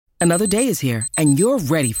Another day is here, and you're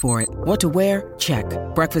ready for it. What to wear? Check.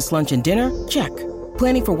 Breakfast, lunch, and dinner? Check.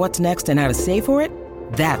 Planning for what's next and how to save for it?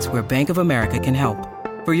 That's where Bank of America can help.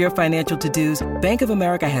 For your financial to-dos, Bank of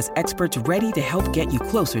America has experts ready to help get you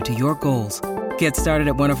closer to your goals. Get started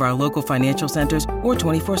at one of our local financial centers or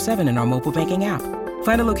 24/7 in our mobile banking app.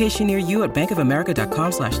 Find a location near you at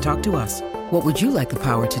bankofamerica.com/talktous. What would you like the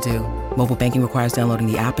power to do? Mobile banking requires downloading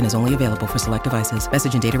the app and is only available for select devices.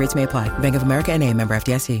 Message and data rates may apply. Bank of America N.A., member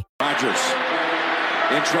FDIC. Rodgers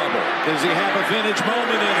in trouble. Does he have a vintage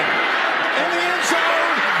moment in him? In the end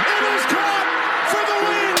zone, it is caught for the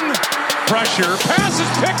win. Pressure, pass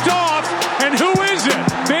is picked off, and who is it?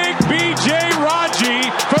 Big B.J.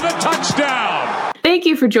 Raji for the touchdown. Thank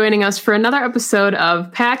you for joining us for another episode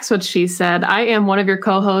of Pack's What She Said. I am one of your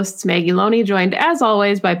co-hosts, Maggie Loney, joined as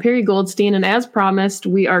always by Perry Goldstein. And as promised,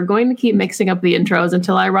 we are going to keep mixing up the intros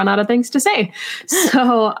until I run out of things to say.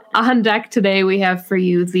 So on deck today, we have for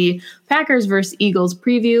you the Packers versus Eagles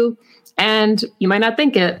preview. And you might not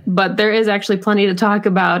think it, but there is actually plenty to talk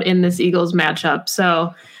about in this Eagles matchup.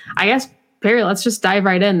 So I guess, Perry, let's just dive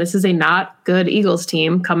right in. This is a not good Eagles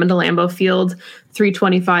team coming to Lambeau Field,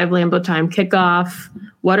 3:25 Lambeau time kickoff.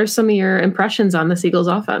 What are some of your impressions on this Eagles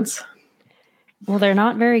offense? Well, they're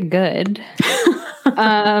not very good.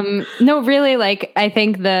 No, really, I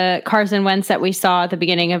think the Carson Wentz that we saw at the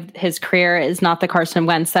beginning of his career is not the Carson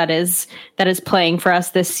Wentz that is playing for us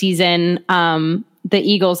this season. The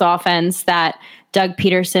Eagles offense that Doug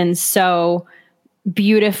Peterson so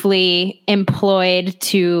beautifully employed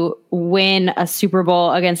to win a Super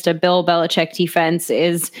Bowl against a Bill Belichick defense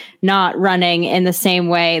is not running in the same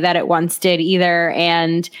way that it once did either.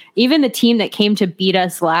 And even the team that came to beat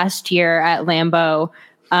us last year at Lambeau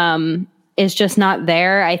is just not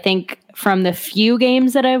there. I think from the few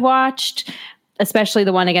games that I've watched, especially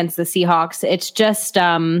the one against the Seahawks, it's just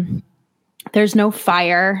there's no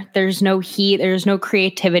fire, there's no heat, there's no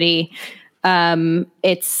creativity.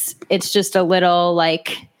 It's just a little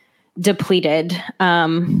depleted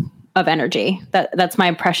of energy. That's my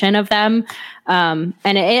impression of them. And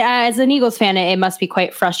as an Eagles fan, it must be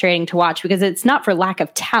quite frustrating to watch because it's not for lack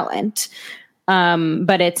of talent.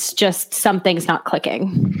 But it's just something's not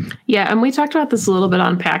clicking. Yeah, and we talked about this a little bit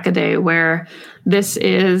on Pack-A-Day, where this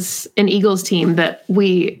is an Eagles team that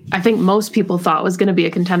I think most people thought was going to be a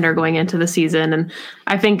contender going into the season. And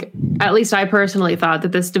I think, at least I personally thought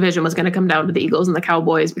that this division was going to come down to the Eagles and the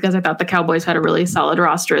Cowboys because I thought the Cowboys had a really solid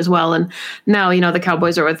roster as well. And now, the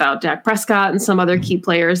Cowboys are without Dak Prescott and some other key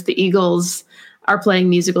players. The Eagles are playing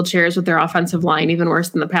musical chairs with their offensive line, even worse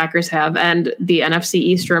than the Packers have. And the NFC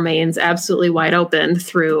East remains absolutely wide open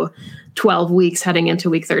through 12 weeks heading into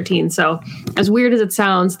week 13. So as weird as it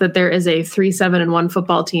sounds that there is a 3-7-1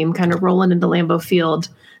 football team kind of rolling into Lambeau Field,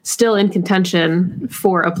 still in contention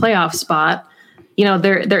for a playoff spot,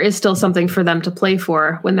 there is still something for them to play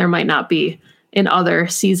for when there might not be in other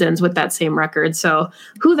seasons with that same record. So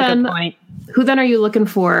who then are you looking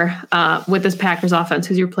for with this Packers offense?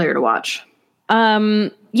 Who's your player to watch?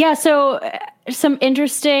 So some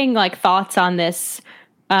interesting thoughts on this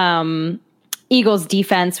Eagles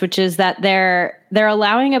defense, which is that they're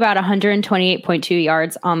allowing about 128.2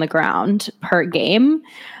 yards on the ground per game.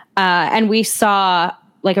 And we saw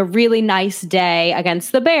a really nice day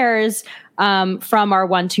against the Bears from our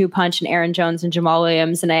 1-2 punch and Aaron Jones and Jamal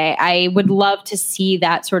Williams. And I would love to see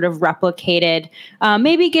that sort of replicated,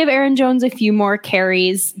 maybe give Aaron Jones a few more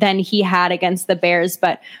carries than he had against the Bears,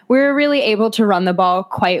 but we were really able to run the ball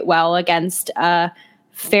quite well against a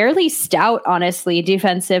fairly stout, honestly,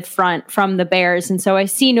 defensive front from the Bears. And so I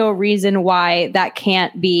see no reason why that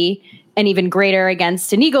can't be and even greater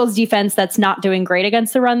against an Eagles defense that's not doing great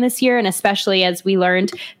against the run this year. And especially as we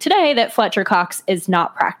learned today that Fletcher Cox is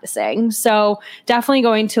not practicing. So definitely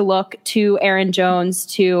going to look to Aaron Jones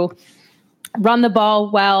to run the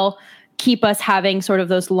ball well, keep us having sort of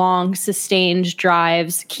those long sustained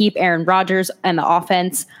drives, keep Aaron Rodgers and the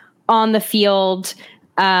offense on the field,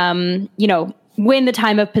 win the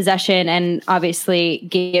time of possession, and obviously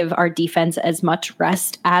give our defense as much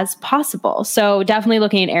rest as possible. So definitely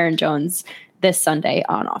looking at Aaron Jones this Sunday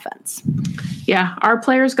on offense. Yeah, our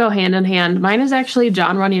players go hand in hand. Mine is actually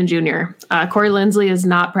John Runyon Jr. Corey Linsley is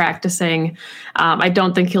not practicing. I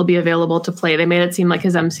don't think he'll be available to play. They made it seem like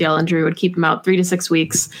his MCL injury would keep him out 3 to 6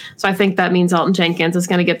 weeks. So I think that means Alton Jenkins is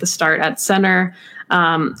going to get the start at center.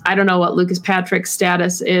 I don't know what Lucas Patrick's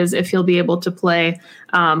status is, if he'll be able to play,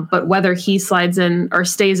 but whether he slides in or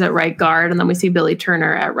stays at right guard, and then we see Billy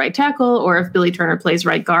Turner at right tackle, or if Billy Turner plays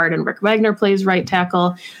right guard and Rick Wagner plays right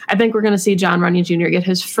tackle, I think we're going to see Jon Runyan Jr. get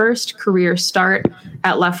his first career start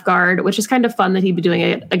at left guard, which is kind of fun that he'd be doing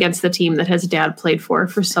it against the team that his dad played for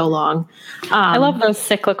so long. I love those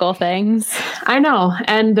cyclical things. I know.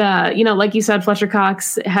 And, like you said, Fletcher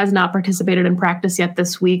Cox has not participated in practice yet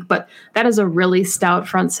this week, but that is a really stout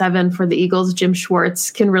front seven for the Eagles. Jim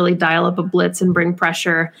Schwartz can really dial up a blitz and bring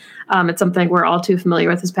pressure. It's something we're all too familiar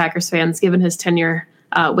with as Packers fans, given his tenure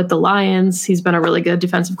with the Lions. He's been a really good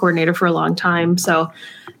defensive coordinator for a long time. So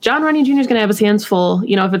Jon Runyan Jr. is going to have his hands full.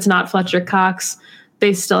 If it's not Fletcher Cox,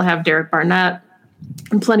 they still have Derek Barnett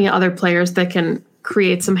and plenty of other players that can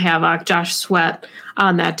create some havoc. Josh Sweat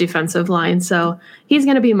on that defensive line. So he's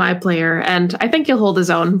going to be my player, and I think he'll hold his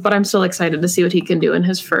own, but I'm still excited to see what he can do in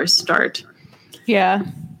his first start. Yeah.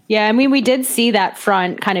 Yeah. I mean, we did see that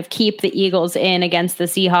front kind of keep the Eagles in against the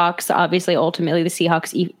Seahawks. Obviously, ultimately, the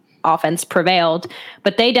Seahawks offense prevailed,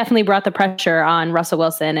 but they definitely brought the pressure on Russell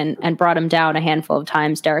Wilson and brought him down a handful of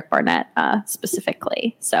times, Derek Barnett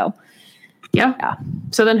specifically. So, yeah.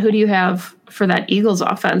 So then who do you have for that Eagles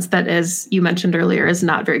offense that, as you mentioned earlier, is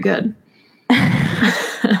not very good?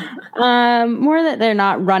 More that they're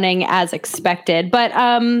not running as expected. But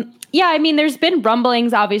I mean, there's been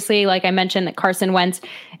rumblings, obviously, like I mentioned, that Carson Wentz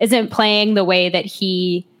isn't playing the way that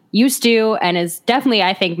he used to, and is definitely,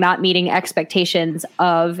 I think, not meeting expectations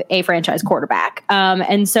of a franchise quarterback.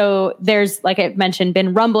 And so there's, like I mentioned,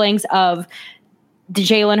 been rumblings of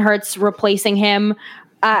Jalen Hurts replacing him.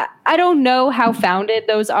 I don't know how founded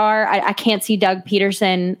those are. I can't see Doug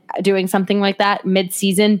Peterson doing something like that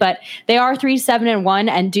mid-season, but they are 3-7-1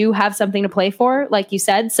 and do have something to play for, like you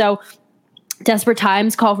said. So desperate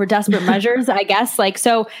times call for desperate measures, I guess.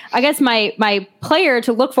 So I guess my player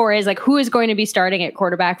to look for is who is going to be starting at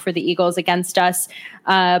quarterback for the Eagles against us,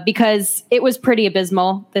 because it was pretty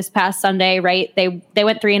abysmal this past Sunday, right? They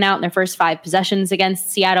went 3 and out in their first 5 possessions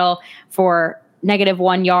against Seattle for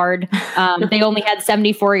 -1 yard. They only had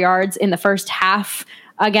 74 yards in the first half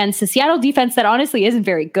against the Seattle defense that honestly isn't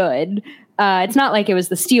very good. It's not like it was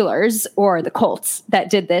the Steelers or the Colts that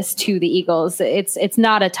did this to the Eagles. It's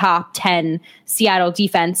not a top 10 Seattle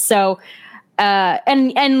defense. So,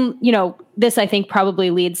 this I think probably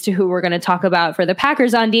leads to who we're going to talk about for the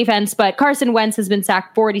Packers on defense. But Carson Wentz has been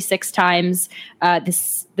sacked 46 times. The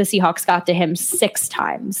Seahawks got to him 6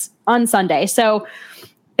 times on Sunday. So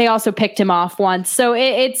they also picked him off once. So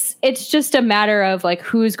it's just a matter of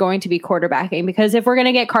who's going to be quarterbacking, because if we're going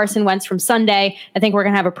to get Carson Wentz from Sunday, I think we're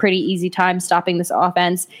going to have a pretty easy time stopping this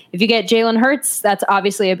offense. If you get Jalen Hurts, that's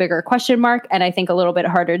obviously a bigger question mark, and I think a little bit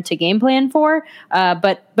harder to game plan for.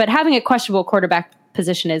 But having a questionable quarterback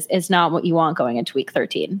position is not what you want going into week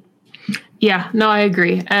 13. Yeah, no, I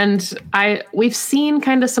agree. And we've seen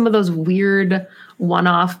kind of some of those weird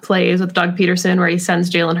one-off plays with Doug Peterson where he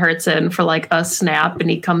sends Jalen Hurts in for a snap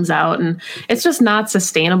and he comes out, and it's just not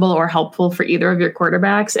sustainable or helpful for either of your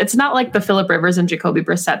quarterbacks. It's not like the Phillip Rivers and Jacoby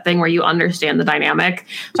Brissett thing where you understand the dynamic.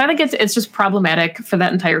 So I think it's just problematic for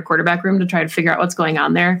that entire quarterback room to try to figure out what's going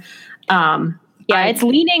on there. It's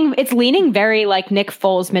leaning very like Nick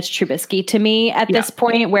Foles, Mitch Trubisky to me at this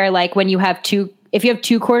point, where when you have if you have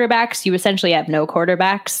 2 quarterbacks, you essentially have no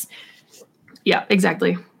quarterbacks. Yeah,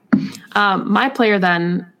 exactly. My player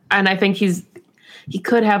then, and I think he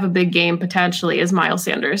could have a big game potentially, is Miles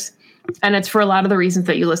Sanders. And it's for a lot of the reasons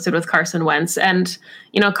that you listed with Carson Wentz. And,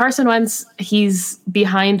 Carson Wentz, he's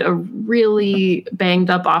behind a really banged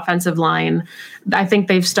up offensive line. I think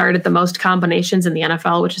they've started the most combinations in the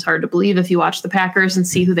NFL, which is hard to believe if you watch the Packers and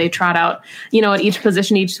see who they trot out, at each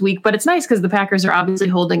position each week. But it's nice because the Packers are obviously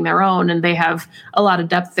holding their own and they have a lot of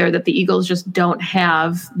depth there that the Eagles just don't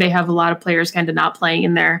have. They have a lot of players kind of not playing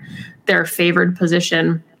in their favored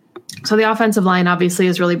position. So the offensive line obviously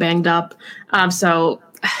is really banged up.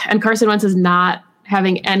 And Carson Wentz is not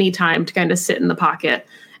having any time to kind of sit in the pocket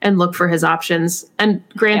and look for his options. And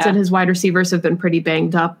granted, his wide receivers have been pretty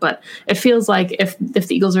banged up, but it feels like if the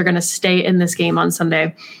Eagles are going to stay in this game on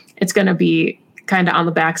Sunday, it's going to be kind of on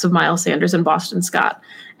the backs of Miles Sanders and Boston Scott,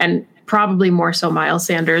 and probably more so Miles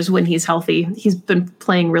Sanders when he's healthy. He's been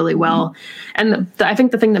playing really well. And I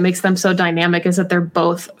think the thing that makes them so dynamic is that they're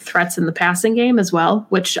both threats in the passing game as well,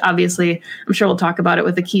 which obviously I'm sure we'll talk about it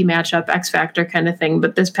with the key matchup, X factor kind of thing.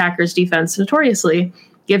 But this Packers defense notoriously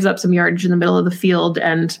gives up some yardage in the middle of the field.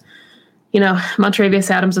 And,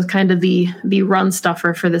 Montravius Adams is kind of the run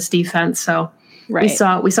stuffer for this defense. So we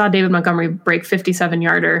saw David Montgomery break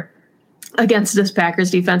 57-yarder against this Packers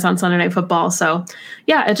defense on Sunday Night Football. So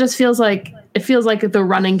yeah, it just feels like the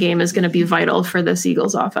running game is going to be vital for this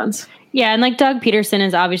Eagles offense. Yeah, and like Doug Peterson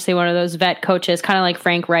is obviously one of those vet coaches, kind of like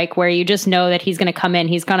Frank Reich, where you just know that he's going to come in,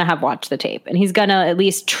 he's going to have watched the tape, and he's going to at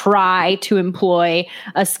least try to employ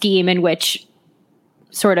a scheme in which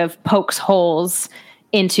sort of pokes holes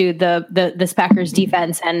into this Packers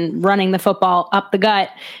defense, and running the football up the gut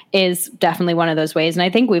is definitely one of those ways. And I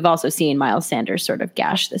think we've also seen Miles Sanders sort of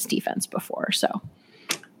gash this defense before, so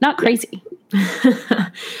not crazy.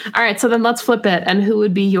 All right, so then let's flip it. And who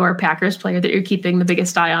would be your Packers player that you're keeping the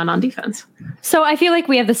biggest eye on defense? So I feel like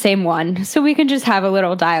we have the same one, so we can just have a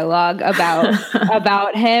little dialogue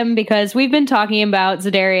about him, because we've been talking about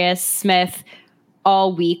Za'Darius Smith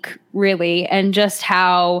all week, really, and just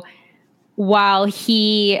how while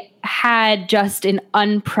he had just an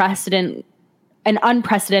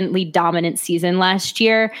unprecedentedly dominant season last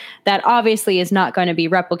year, that obviously is not going to be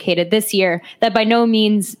replicated this year. That by no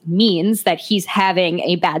means means that he's having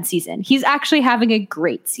a bad season. He's actually having a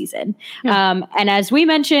great season. Yeah. And as we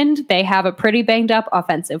mentioned, they have a pretty banged up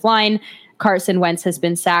offensive line. Carson Wentz has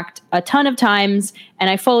been sacked a ton of times, and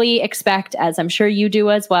I fully expect, as I'm sure you do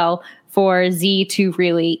as well, for Z to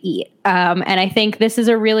really eat. And I think this is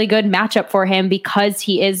a really good matchup for him, because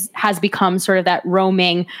he has become sort of that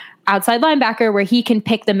roaming outside linebacker where he can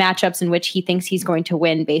pick the matchups in which he thinks he's going to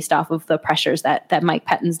win based off of the pressures that Mike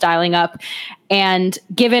Pettine's dialing up. And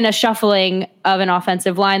given a shuffling of an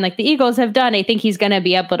offensive line like the Eagles have done, I think he's going to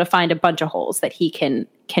be able to find a bunch of holes that he can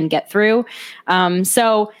get through.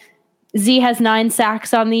 So Z has 9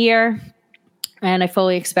 sacks on the year, and I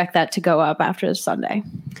fully expect that to go up after Sunday.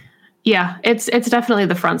 Yeah, it's definitely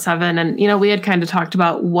the front seven. And, we had kind of talked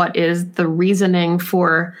about what is the reasoning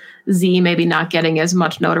for Z maybe not getting as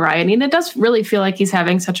much notoriety. And it does really feel like he's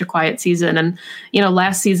having such a quiet season. And,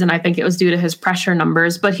 last season, I think it was due to his pressure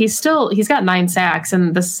numbers, but he's got 9 sacks,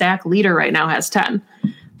 and the sack leader right now has 10.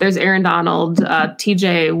 There's Aaron Donald,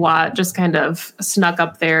 TJ Watt just kind of snuck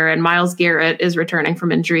up there, and Myles Garrett is returning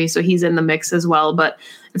from injury, so he's in the mix as well. But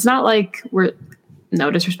it's not like no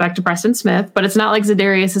disrespect to Preston Smith, but it's not like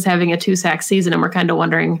Za'Darius is having a 2-sack season, and we're kind of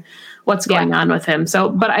wondering what's going on with him. So,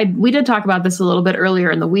 but we did talk about this a little bit earlier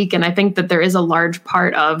in the week, and I think that there is a large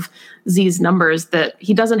part of Z's numbers that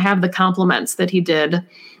he doesn't have the compliments that he did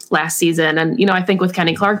last season. And, I think with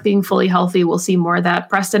Kenny Clark being fully healthy, we'll see more of that.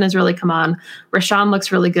 Preston has really come on. Rashawn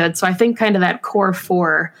looks really good. So I think kind of that core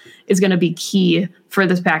 4 is going to be key for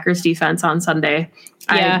this Packers defense on Sunday.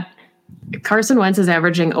 Yeah. Carson Wentz is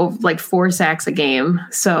averaging like 4 sacks a game.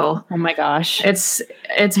 So, oh my gosh, it's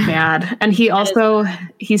bad. And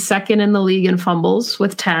he's second in the league in fumbles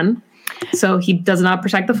with 10. So he does not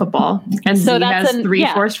protect the football. And so he has 3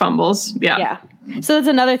 forced fumbles. Yeah. So that's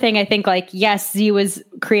another thing. I think, like, yes, Z was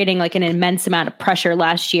creating like an immense amount of pressure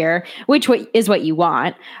last year, which is what you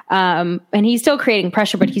want. And he's still creating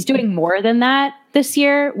pressure, but he's doing more than that this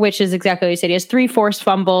year, which is exactly what you said. He has 3 forced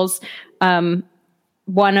fumbles.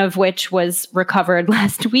 One of which was recovered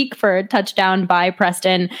last week for a touchdown by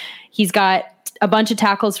Preston. He's got a bunch of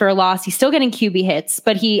tackles for a loss. He's still getting QB hits,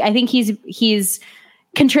 but I think he's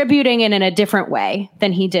contributing in a different way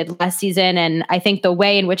than he did last season. And I think the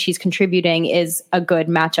way in which he's contributing is a good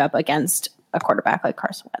matchup against a quarterback like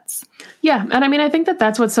Carson Wentz. Yeah. And I think that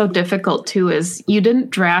that's what's so difficult too, is you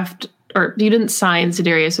didn't sign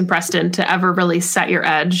Za'Darius and Preston to ever really set your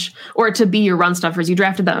edge or to be your run stuffers. You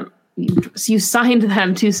drafted them. You signed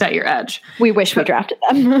them to set your edge. We wish we drafted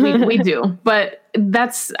them. we do. But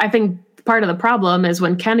that's, I think, part of the problem is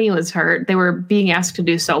when Kenny was hurt, they were being asked to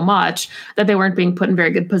do so much that they weren't being put in very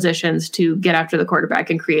good positions to get after the quarterback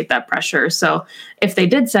and create that pressure. So if they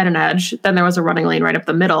did set an edge, then there was a running lane right up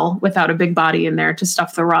the middle without a big body in there to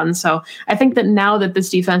stuff the run. So I think that now that this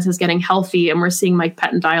defense is getting healthy and we're seeing Mike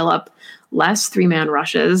Pettine dial up less 3-man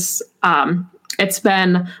rushes, it's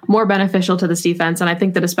been more beneficial to this defense. And I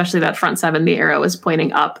think that especially that front 7, the arrow is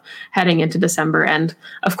pointing up heading into December. And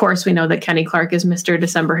of course, we know that Kenny Clark is Mr.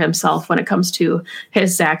 December himself when it comes to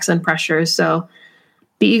his sacks and pressures. So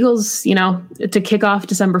the Eagles, to kick off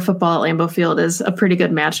December football at Lambeau Field is a pretty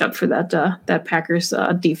good matchup for that Packers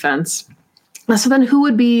defense. So then who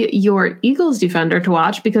would be your Eagles defender to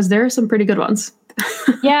watch? Because there are some pretty good ones.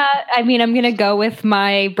 Yeah, I'm going to go with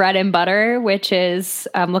my bread and butter, which is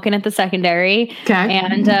looking at the secondary. Okay.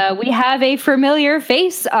 And we have a familiar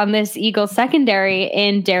face on this Eagles secondary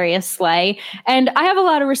in Darius Slay. And I have a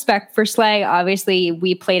lot of respect for Slay. Obviously,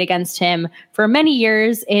 we played against him for many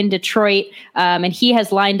years in Detroit, and he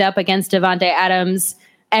has lined up against Davante Adams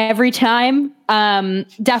every time.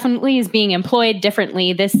 Definitely is being employed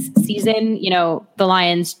differently this season. The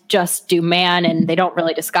Lions just do man and they don't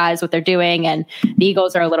really disguise what they're doing. And the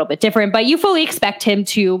Eagles are a little bit different, but you fully expect him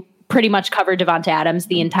to pretty much cover Davante Adams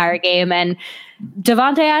the entire game. And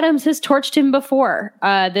Davante Adams has torched him before.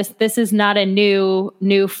 This is not a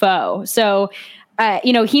new foe. So,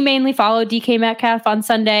 he mainly followed DK Metcalf on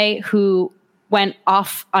Sunday, who went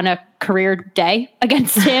off on a career day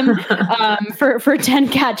against him for 10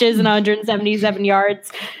 catches and 177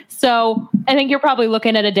 yards. So I think you're probably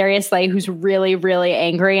looking at a Darius Slay who's really, really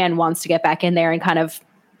angry and wants to get back in there and kind of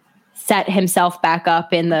set himself back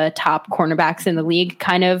up in the top cornerbacks in the league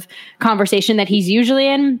kind of conversation that he's usually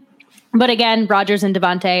in. But again, Rodgers and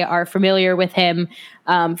Davante are familiar with him,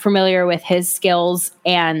 familiar with his skills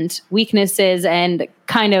and weaknesses, and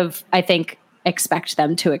kind of, I think, expect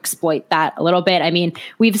them to exploit that a little bit. I mean,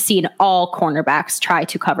 we've seen all cornerbacks try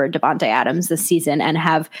to cover Davante Adams this season and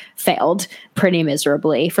have failed pretty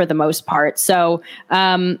miserably for the most part. So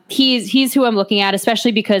he's who I'm looking at,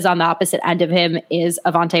 especially because on the opposite end of him is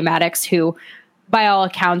Avonte Maddox, who by all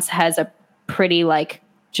accounts has a pretty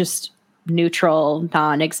just neutral,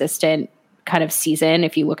 non-existent kind of season.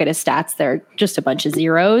 If you look at his stats, they're just a bunch of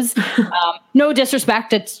zeros. No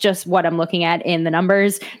disrespect, it's just what I'm looking at in the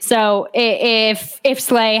numbers. So if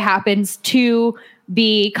Slay happens to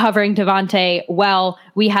be covering Davante well,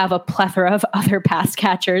 we have a plethora of other pass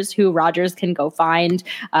catchers who Rodgers can go find.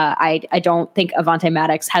 I don't think Avonte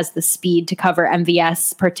Maddox has the speed to cover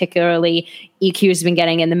MVS, particularly. EQ's been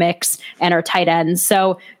getting in the mix and our tight ends.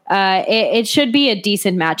 So it should be a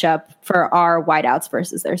decent matchup for our wideouts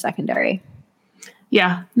versus their secondary.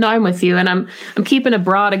 Yeah, no, I'm with you. And I'm keeping it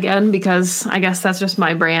broad again because I guess that's just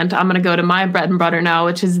my brand. I'm going to go to my bread and butter now,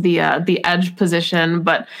 which is the edge position,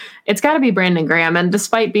 but it's got to be Brandon Graham. And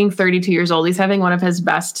despite being 32 years old, he's having one of his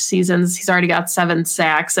best seasons. He's already got 7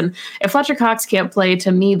 sacks. And if Fletcher Cox can't play,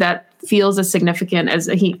 to me, that feels as significant as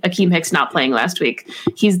Akeem Hicks not playing last week.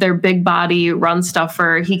 He's their big body run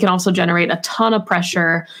stuffer. He can also generate a ton of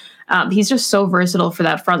pressure. He's just so versatile for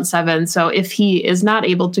that front 7. So if he is not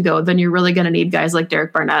able to go, then you're really going to need guys like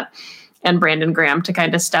Derek Barnett and Brandon Graham to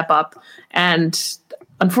kind of step up. And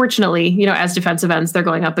unfortunately, as defensive ends, they're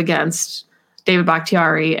going up against David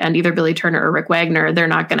Bakhtiari and either Billy Turner or Rick Wagner. They're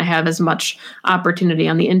not going to have as much opportunity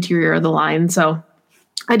on the interior of the line. So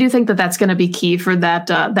I do think that that's going to be key for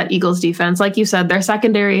that Eagles defense. Like you said, their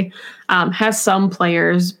secondary has some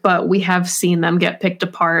players, but we have seen them get picked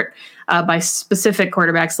apart by specific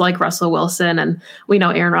quarterbacks like Russell Wilson. And we know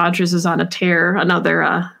Aaron Rodgers is on a tear,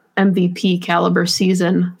 another MVP caliber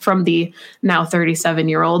season from the now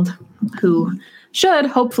 37-year-old who should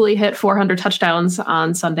hopefully hit 400 touchdowns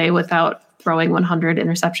on Sunday without throwing 100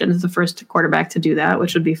 interceptions, the first quarterback to do that,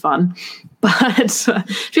 which would be fun. But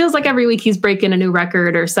feels like every week he's breaking a new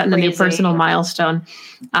record or setting a new personal milestone.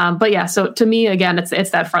 But yeah, so to me, again, it's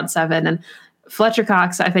that front 7. And Fletcher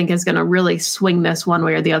Cox, I think, is going to really swing this one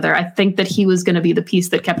way or the other. I think that he was going to be the piece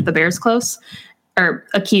that kept the Bears close, or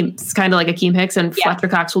it's kind of like Akeem Hicks, and Fletcher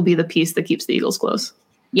Cox will be the piece that keeps the Eagles close.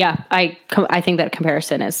 Yeah, I think that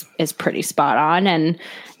comparison is pretty spot on. And,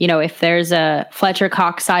 if there's a Fletcher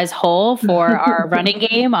Cox size hole for our running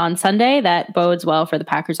game on Sunday, that bodes well for the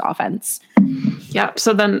Packers offense. Yeah.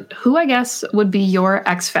 So then who, I guess, would be your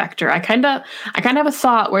X factor? I kind of have a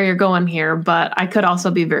thought where you're going here, but I could also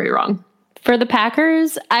be very wrong. For the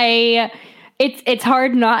Packers, it's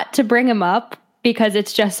hard not to bring him up because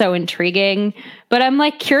it's just so intriguing. But I'm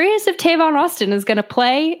curious if Tavon Austin is going to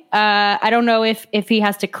play. I don't know if he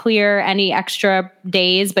has to clear any extra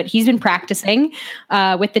days, but he's been practicing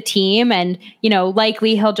with the team, and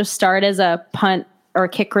likely he'll just start as a punt or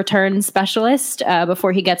kick return specialist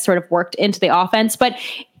before he gets sort of worked into the offense. But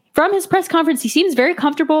from his press conference, he seems very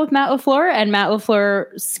comfortable with Matt LaFleur and Matt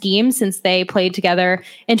LaFleur's scheme since they played together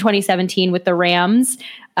in 2017 with the Rams.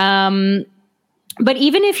 But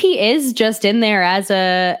even if he is just in there as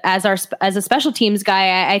a special teams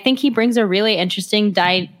guy, I think he brings a really interesting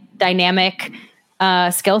dynamic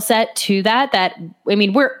skill set to that. I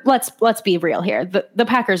mean, let's be real here. The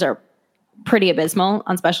Packers are pretty abysmal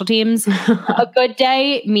on special teams. A good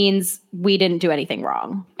day means we didn't do anything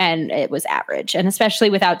wrong and it was average. And especially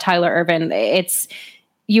without Tyler Ervin,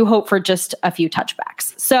 you hope for just a few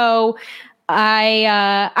touchbacks. So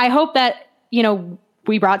I hope that,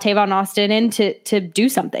 we brought Tavon Austin in to do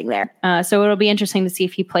something there. So it'll be interesting to see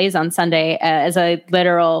if he plays on Sunday as a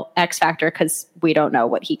literal X factor, because we don't know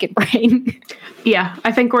what he can bring. Yeah,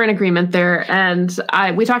 I think we're in agreement there. And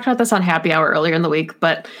we talked about this on Happy Hour earlier in the week,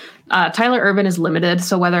 but Tyler Ervin is limited.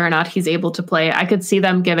 So whether or not he's able to play, I could see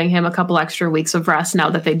them giving him a couple extra weeks of rest now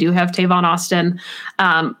that they do have Tavon Austin.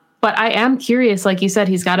 But I am curious, like you said,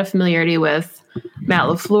 he's got a familiarity with Matt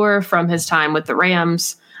LaFleur from his time with the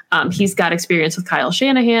Rams. He's got experience with Kyle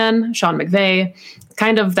Shanahan, Sean McVay,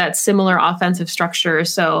 kind of that similar offensive structure.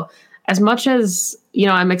 So as much as,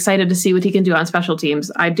 I'm excited to see what he can do on special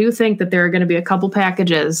teams, I do think that there are going to be a couple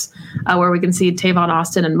packages where we can see Tavon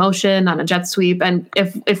Austin in motion on a jet sweep. And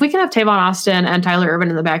if we can have Tavon Austin and Tyler Ervin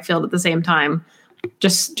in the backfield at the same time,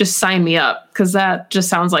 just sign me up, because that just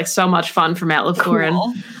sounds like so much fun for Matt LaFleur. Cool.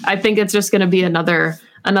 And I think it's just going to be another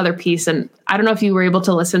piece. And I don't know if you were able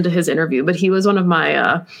to listen to his interview, but he was one of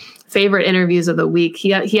my favorite interviews of the week. He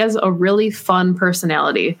has a really fun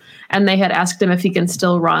personality, and they had asked him if he can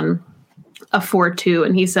still run a 4.2,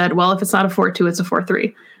 and he said, well, if it's not a 4.2, it's a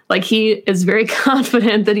 4.3. Like, he is very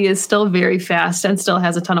confident that he is still very fast and still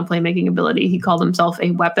has a ton of playmaking ability. He called himself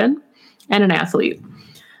a weapon and an athlete.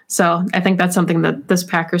 So I think that's something that this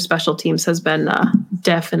Packers special teams has been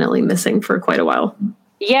definitely missing for quite a while.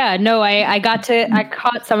 Yeah, no, I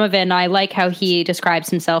caught some of it, and I like how he describes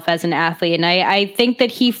himself as an athlete. And I think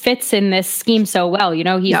that he fits in this scheme so well.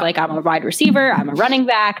 He's like, I'm a wide receiver, I'm a running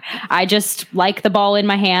back. I just like the ball in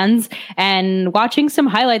my hands. And watching some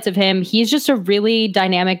highlights of him, he's just a really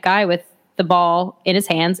dynamic guy with the ball in his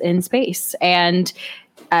hands in space. And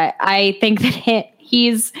I think that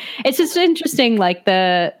it's just interesting, like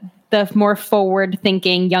the more forward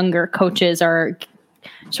thinking younger coaches are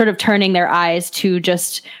sort of turning their eyes to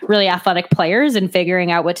just really athletic players and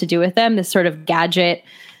figuring out what to do with them, this sort of gadget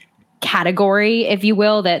category, if you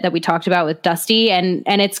will, that we talked about with Dusty. And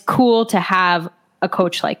it's cool to have a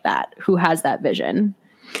coach like that who has that vision.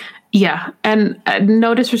 Yeah. And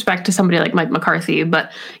no disrespect to somebody like Mike McCarthy, but,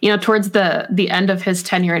 towards the end of his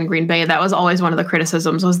tenure in Green Bay, that was always one of the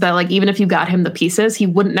criticisms, was that, like, even if you got him the pieces, he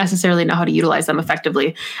wouldn't necessarily know how to utilize them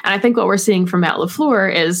effectively. And I think what we're seeing from Matt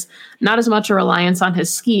LaFleur is not as much a reliance on his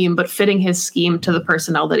scheme, but fitting his scheme to the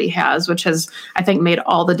personnel that he has, which has, I think, made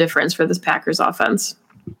all the difference for this Packers offense.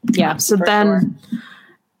 Yeah. So then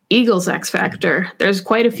Eagles X Factor. There's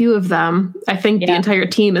quite a few of them. I think the entire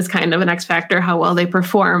team is kind of an X Factor, how well they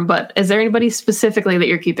perform. But is there anybody specifically that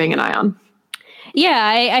you're keeping an eye on?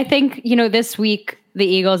 Yeah, I think, this week the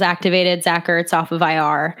Eagles activated Zach Ertz off of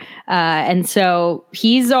IR. And so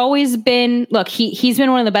he's always been, he's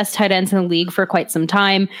been one of the best tight ends in the league for quite some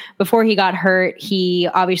time. Before he got hurt, he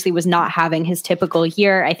obviously was not having his typical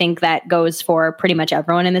year. I think that goes for pretty much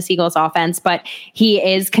everyone in this Eagles offense, but he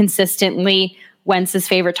is consistently Wentz's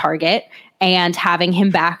favorite target, and having him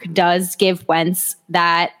back does give Wentz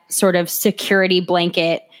that sort of security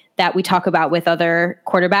blanket that we talk about with other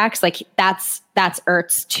quarterbacks. Like that's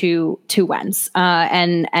Ertz to Wentz,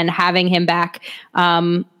 and having him back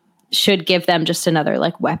should give them just another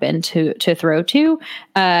like weapon to throw to.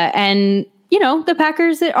 And the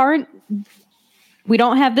Packers we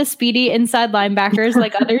don't have the speedy inside linebackers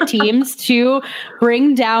like other teams to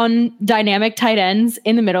bring down dynamic tight ends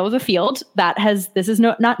in the middle of the field. This is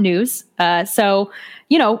not news. So,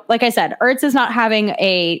 like I said, Ertz is not having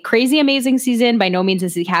a crazy amazing season. By no means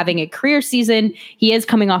is he having a career season. He is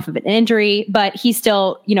coming off of an injury, but he's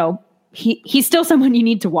still, he's still someone you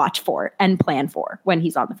need to watch for and plan for when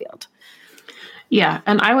he's on the field. Yeah,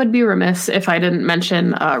 and I would be remiss if I didn't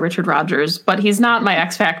mention Richard Rodgers, but he's not my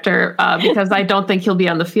X factor because I don't think he'll be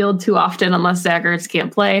on the field too often unless Zach Ertz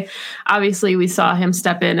can't play. Obviously, we saw him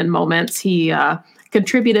step in moments. He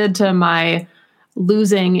contributed to my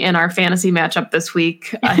losing in our fantasy matchup this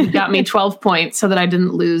week. He got me 12 points so that I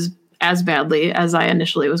didn't lose as badly as I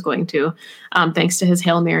initially was going to, thanks to his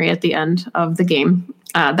Hail Mary at the end of the game.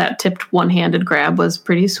 That tipped one-handed grab was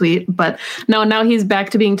pretty sweet, but no, now he's back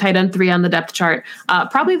to being tight end 3 on the depth chart.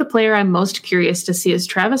 Probably the player I'm most curious to see is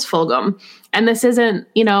Travis Fulgham. And this isn't,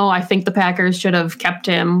 I think the Packers should have kept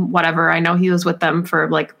him, whatever. I know he was with them for a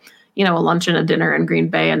lunch and a dinner in Green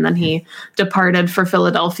Bay, and then he departed for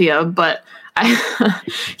Philadelphia, but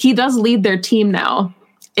he does lead their team now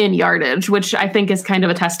in yardage, which I think is kind of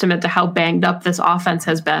a testament to how banged up this offense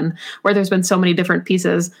has been, where there's been so many different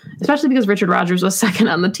pieces, especially because Richard Rodgers was second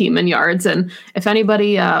on the team in yards. And if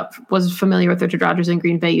anybody was familiar with Richard Rodgers in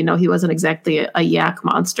Green Bay, he wasn't exactly a yak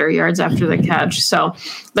monster, yards after the catch. So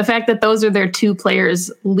the fact that those are their 2 players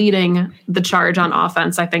leading the charge on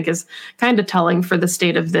offense, I think is kind of telling for the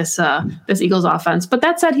state of this Eagles offense. But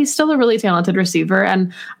that said, he's still a really talented receiver,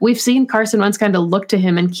 and we've seen Carson Wentz kind of look to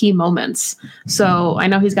him in key moments. So I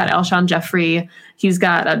know he's got Alshon Jeffrey. He's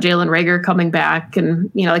got Jalen Reagor coming back,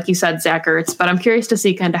 and, like you said, Zach Ertz. But I'm curious to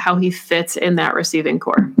see kind of how he fits in that receiving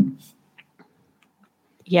core.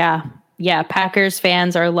 Yeah. Packers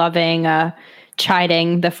fans are loving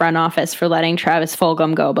chiding the front office for letting Travis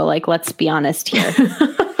Fulgham go. But let's be honest here.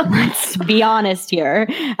 Let's be honest here.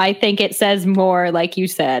 I think it says more, like you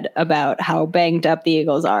said, about how banged up the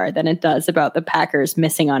Eagles are than it does about the Packers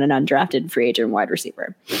missing on an undrafted free agent wide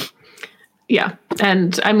receiver. Yeah.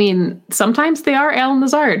 And I mean, sometimes they are Allen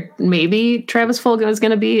Lazard. Maybe Travis Fulgham is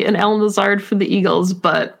going to be an Allen Lazard for the Eagles,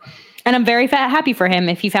 but... And I'm very happy for him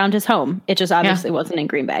if he found his home. It just obviously wasn't in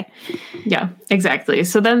Green Bay. Yeah, exactly.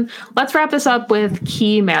 So then let's wrap this up with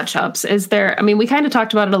key matchups. Is there, I mean, we kind of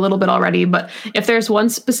talked about it a little bit already, but if there's one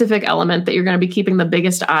specific element that you're going to be keeping the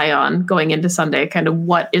biggest eye on going into Sunday, kind of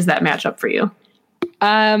what is that matchup for you?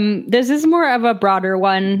 This is more of a broader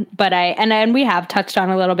one, but and we have touched on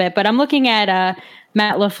a little bit, but I'm looking at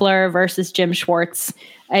Matt LaFleur versus Jim Schwartz.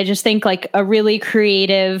 I just think like a really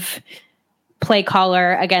creative play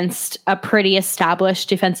caller against a pretty established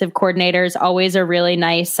defensive coordinator is always a really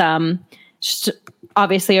nice, just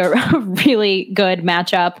obviously a really good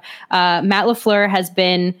matchup. Matt LaFleur has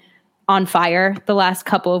been on fire the last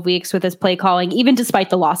couple of weeks with his play calling, even despite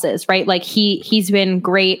the losses, right? Like he's been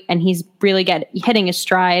great and he's really hitting his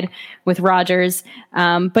stride with Rodgers.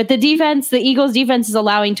 But the Eagles defense is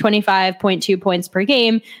allowing 25.2 points per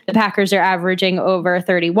game. The Packers are averaging over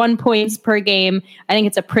 31 points per game. I think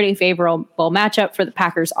it's a pretty favorable matchup for the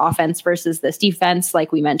Packers offense versus this defense.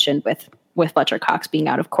 Like we mentioned with Fletcher Cox being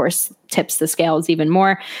out, of course, tips the scales even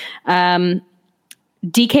more.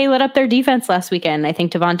 DK lit up their defense last weekend. I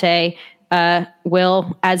think Devontae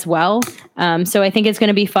will as well. So I think it's going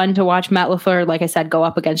to be fun to watch Matt LaFleur, like I said, go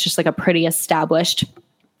up against just like a pretty established,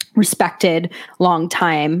 respected,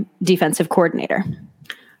 long-time defensive coordinator.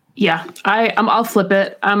 Yeah, I'll flip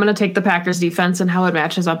it. I'm going to take the Packers defense and how it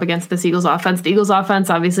matches up against this Eagles offense. The Eagles offense,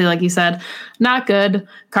 obviously, like you said, not good.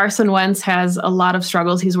 Carson Wentz has a lot of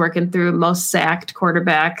struggles he's working through. Most sacked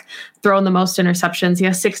quarterback, throwing the most interceptions. He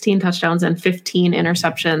has 16 touchdowns and 15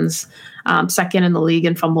 interceptions. Second in the league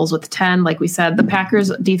in fumbles with 10. Like we said, the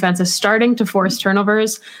Packers defense is starting to force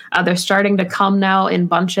turnovers. They're starting to come now in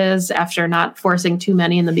bunches after not forcing too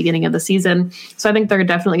many in the beginning of the season. So I think they're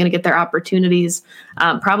definitely going to get their opportunities.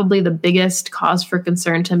 Probably the biggest cause for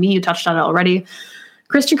concern to me, you touched on it already,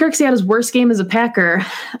 Christian Kirksey had his worst game as a Packer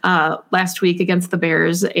last week against the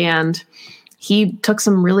Bears, and he took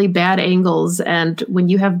some really bad angles. And when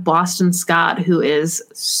you have Boston Scott, who is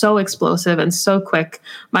so explosive and so quick,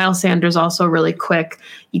 Miles Sanders also really quick,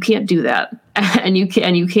 you can't do that. And you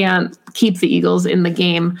can't keep the Eagles in the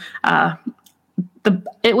game.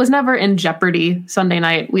 It was never in jeopardy Sunday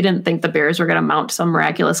night. We didn't think the Bears were going to mount some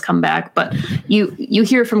miraculous comeback, but you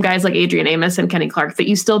hear from guys like Adrian Amos and Kenny Clark that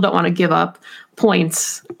you still don't want to give up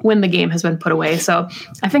points when the game has been put away. So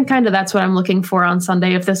I think kind of that's what I'm looking for on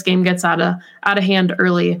Sunday. If this game gets out of hand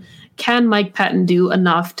early, can Mike Pettin do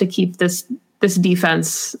enough to keep this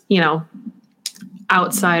defense,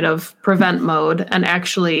 outside of prevent mode and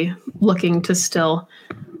actually looking to still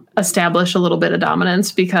establish a little bit of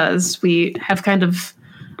dominance? Because we have kind of,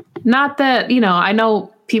 not that, I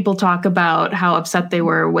know people talk about how upset they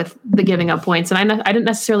were with the giving up points, and I didn't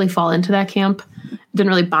necessarily fall into that camp. It didn't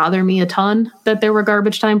really bother me a ton that there were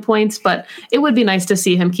garbage time points, but it would be nice to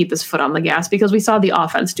see him keep his foot on the gas, because we saw the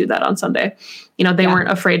offense do that on Sunday. They weren't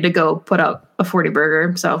afraid to go put up a 40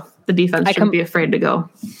 burger, so the defense shouldn't be afraid to go.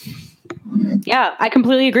 Yeah, I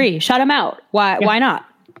completely agree. Shut him out. Why not?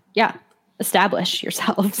 Yeah. Establish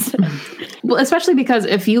yourselves. Well, especially because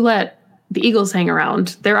if you let the Eagles hang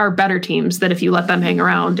around, there are better teams that if you let them hang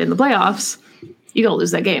around in the playoffs, you're going to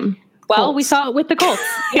lose that game. Well, Colts. We saw it with the Colts.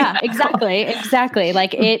 Yeah, exactly.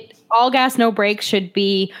 Like all gas, no brakes should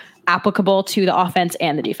be applicable to the offense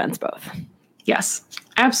and the defense both. Yes,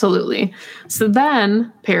 absolutely. So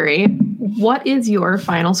then, Perry, what is your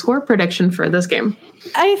final score prediction for this game?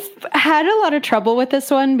 I've had a lot of trouble with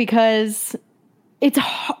this one because it's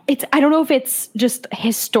I don't know if it's just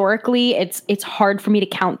historically it's hard for me to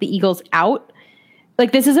count the Eagles out.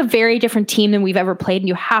 Like, this is a very different team than we've ever played, and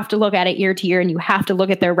you have to look at it year to year, and you have to look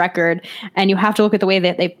at their record, and you have to look at the way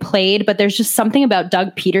that they've played. But there's just something about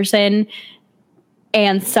Doug Peterson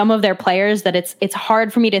and some of their players that it's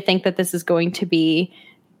hard for me to think that this is going to be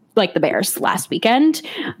like the Bears last weekend.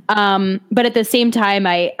 But at the same time,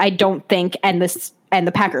 I don't think, and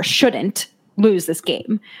the Packers shouldn't lose this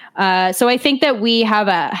game. So I think that we have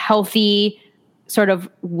a healthy sort of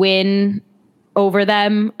win over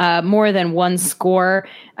them, more than one score.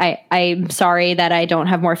 I'm sorry that I don't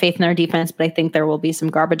have more faith in their defense, but I think there will be some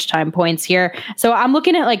garbage time points here. So I'm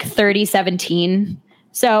looking at like 30-17.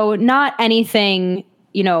 So not anything,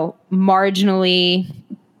 marginally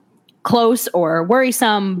close or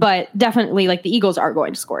worrisome, but definitely like the Eagles are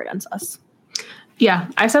going to score against us. Yeah,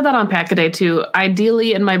 I said that on Pack-A-Day too.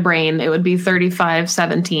 Ideally, in my brain, it would be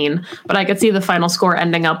 35-17, but I could see the final score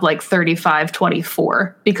ending up like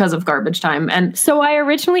 35-24 because of garbage time. And so I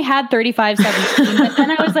originally had 35-17, but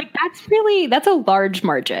then I was like, that's a large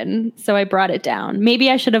margin. So I brought it down.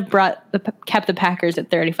 Maybe I should have kept the Packers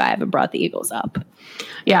at 35 and brought the Eagles up.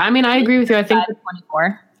 Yeah, I mean, I agree with you. I think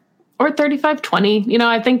 24. Or 35-20. You know,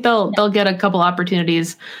 I think they'll get a couple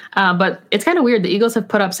opportunities. But it's kind of weird. The Eagles have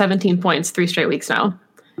put up 17 points 3 straight weeks now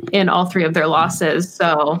in all 3 of their losses.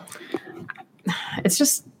 So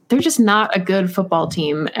they're just not a good football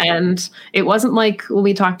team. And it wasn't like when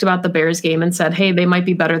we talked about the Bears game and said, hey, they might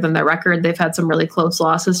be better than their record. They've had some really close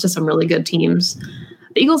losses to some really good teams.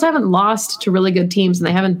 The Eagles haven't lost to really good teams, and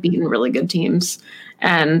they haven't beaten really good teams.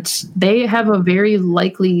 And they have a very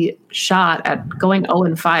likely shot at going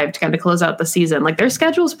 0-5 to kind of close out the season. Like, their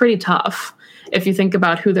schedule is pretty tough. If you think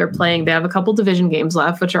about who they're playing, they have a couple division games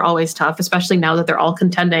left, which are always tough, especially now that they're all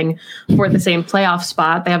contending for the same playoff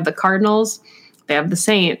spot. They have the Cardinals, they have the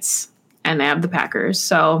Saints, and they have the Packers.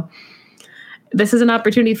 So this is an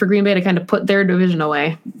opportunity for Green Bay to kind of put their division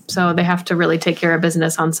away. So they have to really take care of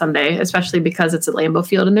business on Sunday, especially because it's at Lambeau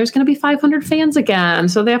Field and there's going to be 500 fans again.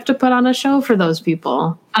 So they have to put on a show for those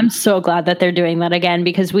people. I'm so glad that they're doing that again,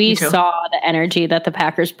 because we saw the energy that the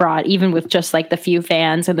Packers brought, even with just like the few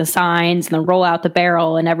fans and the signs and the roll out the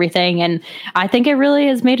barrel and everything. And I think it really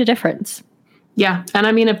has made a difference. Yeah. And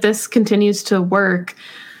I mean, if this continues to work,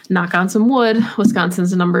 knock on some wood,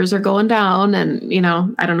 Wisconsin's numbers are going down, and, you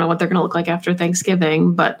know, I don't know what they're going to look like after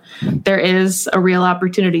Thanksgiving, but there is a real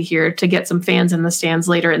opportunity here to get some fans in the stands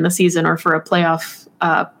later in the season, or for a playoff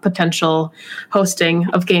potential hosting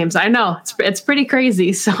of games. I know it's pretty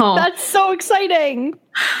crazy. So that's so exciting.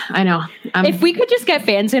 I know. If we could just get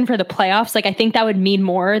fans in for the playoffs, like, I think that would mean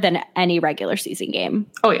more than any regular season game.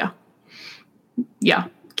 Oh yeah. Yeah.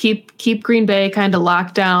 Keep Green Bay kind of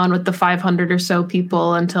locked down with the 500 or so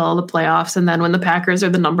people until the playoffs. And then when the Packers are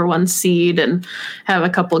the number 1 seed and have a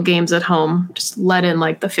couple of games at home, just let in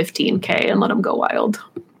like the 15K and let them go wild.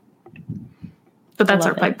 But that's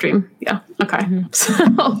our pipe dream. Yeah. Okay. Mm-hmm.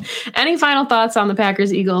 So any final thoughts on the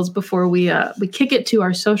Packers Eagles before we kick it to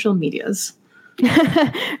our social medias?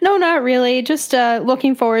 No, not really. Just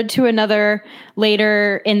looking forward to another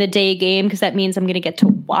later in the day game, because that means I'm going to get to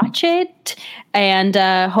watch it, and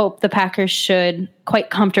hope the Packers should quite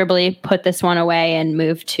comfortably put this one away and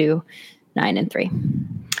move to 9-3.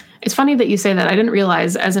 It's funny that you say that. I didn't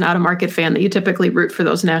realize, as an out-of-market fan, that you typically root for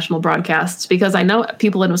those national broadcasts, because I know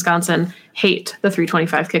people in Wisconsin hate the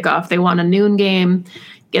 3:25 kickoff. They want a noon game,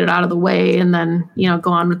 get it out of the way, and then, you know,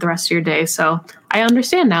 go on with the rest of your day. So I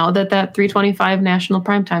understand now that 3:25 national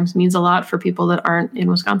prime times means a lot for people that aren't in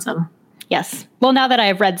Wisconsin. Yes. Well, now that I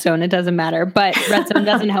have Red Zone, it doesn't matter, but Red Zone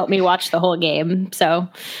doesn't help me watch the whole game. So.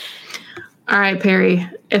 All right, Perry,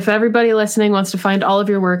 if everybody listening wants to find all of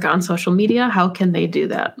your work on social media, how can they do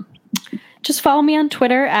that? Just follow me on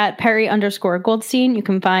Twitter at Perry_Goldstein. You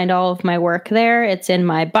can find all of my work there. It's in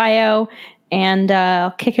my bio. And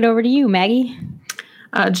I'll kick it over to you, Maggie.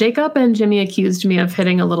 Jacob and Jimmy accused me of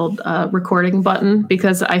hitting a little recording button,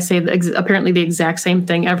 because I say apparently the exact same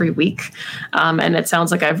thing every week, and it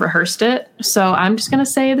sounds like I've rehearsed it. So I'm just going to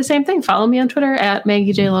say the same thing. Follow me on Twitter at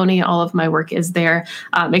Maggie J. Loney. All of my work is there.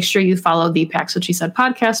 Make sure you follow the Pax What She Said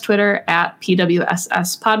podcast Twitter at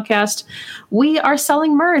PWSS Podcast. We are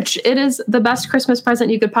selling merch. It is the best Christmas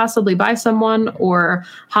present you could possibly buy someone, or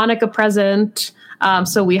Hanukkah present.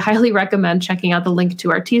 So we highly recommend checking out the link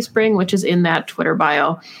to our Teespring, which is in that Twitter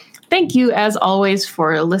bio. Thank you, as always,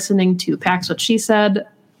 for listening to Pax What She Said.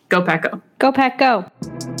 Go Pack Go. Go Pack Go.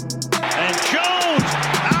 And Jones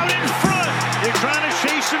out in front. They're trying to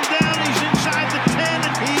chase him down. He's inside the 10,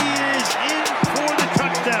 and he is in for the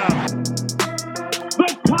touchdown. The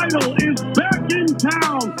title is back in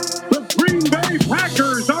town.